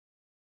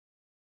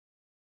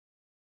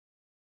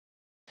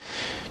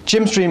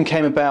Jim's dream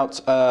came about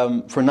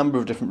for a number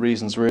of different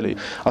reasons, really.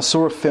 I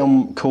saw a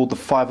film called The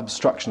Five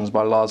Obstructions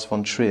by Lars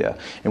von Trier,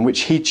 in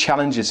which he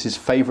challenges his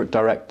favourite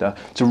director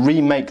to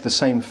remake the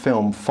same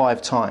film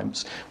 5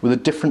 times, with a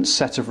different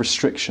set of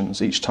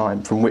restrictions each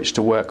time from which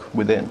to work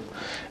within.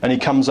 And he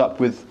comes up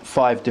with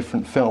 5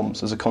 different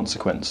films as a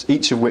consequence,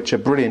 each of which are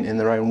brilliant in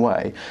their own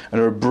way,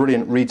 and are a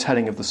brilliant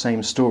retelling of the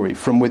same story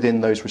from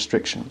within those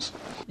restrictions.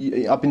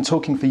 I've been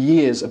talking for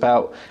years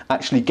about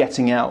actually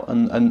getting out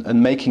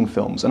and making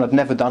films, and I'd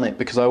never done it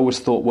because I always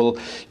thought, well,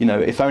 you know,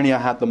 if only I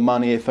had the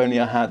money, if only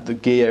I had the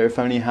gear, if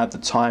only I had the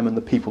time and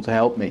the people to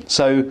help me.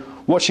 So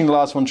watching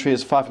Lars von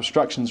Trier's Five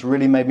Obstructions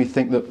really made me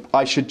think that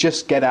I should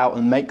just get out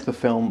and make the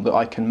film that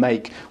I can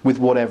make with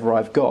whatever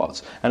I've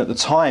got. And at the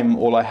time,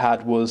 all I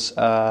had was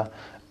a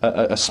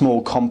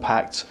small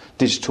compact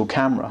digital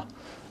camera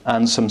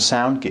and some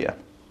sound gear.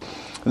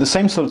 At the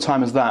same sort of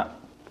time as that,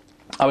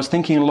 I was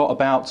thinking a lot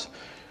about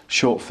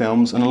short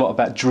films and a lot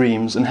about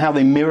dreams and how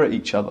they mirror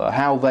each other,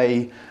 how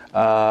they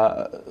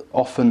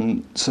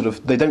often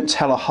they don't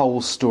tell a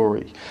whole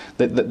story.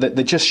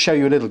 They just show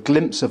you a little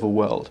glimpse of a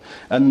world,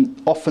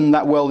 and often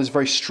that world is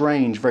very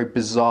strange, very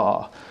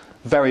bizarre,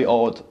 very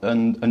odd,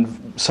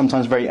 and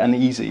sometimes very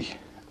uneasy.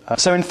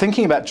 So in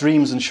thinking about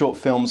dreams and short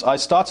films, I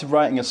started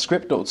writing a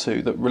script or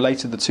two that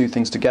related the two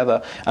things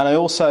together, and I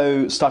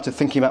also started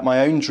thinking about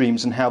my own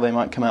dreams and how they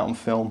might come out on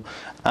film,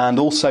 and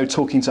also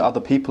talking to other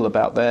people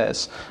about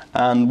theirs.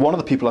 And one of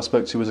the people I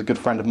spoke to was a good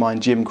friend of mine,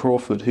 Jim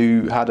Crawford,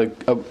 who had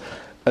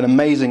an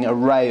amazing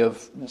array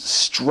of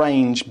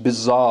strange,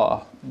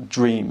 bizarre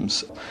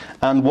dreams.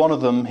 And one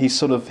of them, he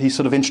sort of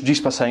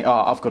introduced by saying,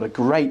 I've got a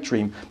great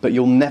dream, but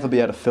you'll never be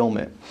able to film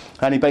it.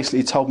 And he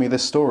basically told me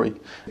this story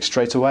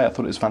straight away. I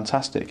thought it was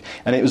fantastic.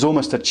 And it was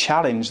almost a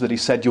challenge that he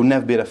said, you'll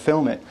never be able to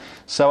film it.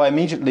 So I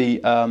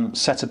immediately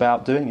set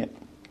about doing it.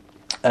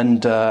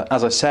 And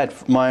as I said,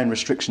 my own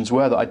restrictions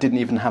were that I didn't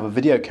even have a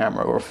video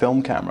camera or a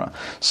film camera.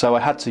 So I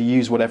had to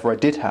use whatever I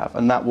did have,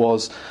 and that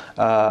was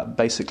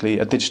basically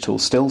a digital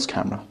stills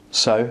camera.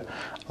 So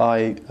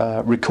I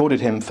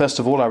recorded him. First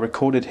of all, I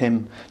recorded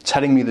him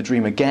telling me the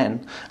dream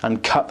again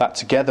and cut that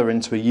together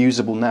into a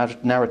usable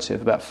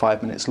narrative about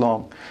 5 minutes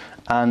long,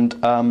 and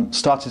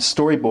started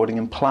storyboarding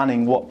and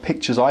planning what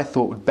pictures I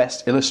thought would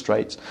best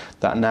illustrate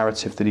that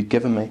narrative that he'd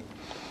given me.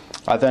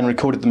 I then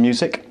recorded the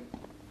music.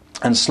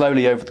 And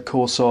slowly, over the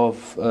course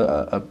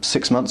of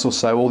 6 months or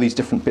so, all these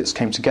different bits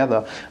came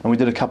together, and we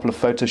did a couple of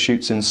photo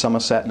shoots in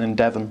Somerset and in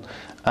Devon,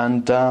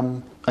 and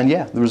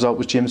yeah, the result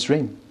was Jim's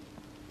dream.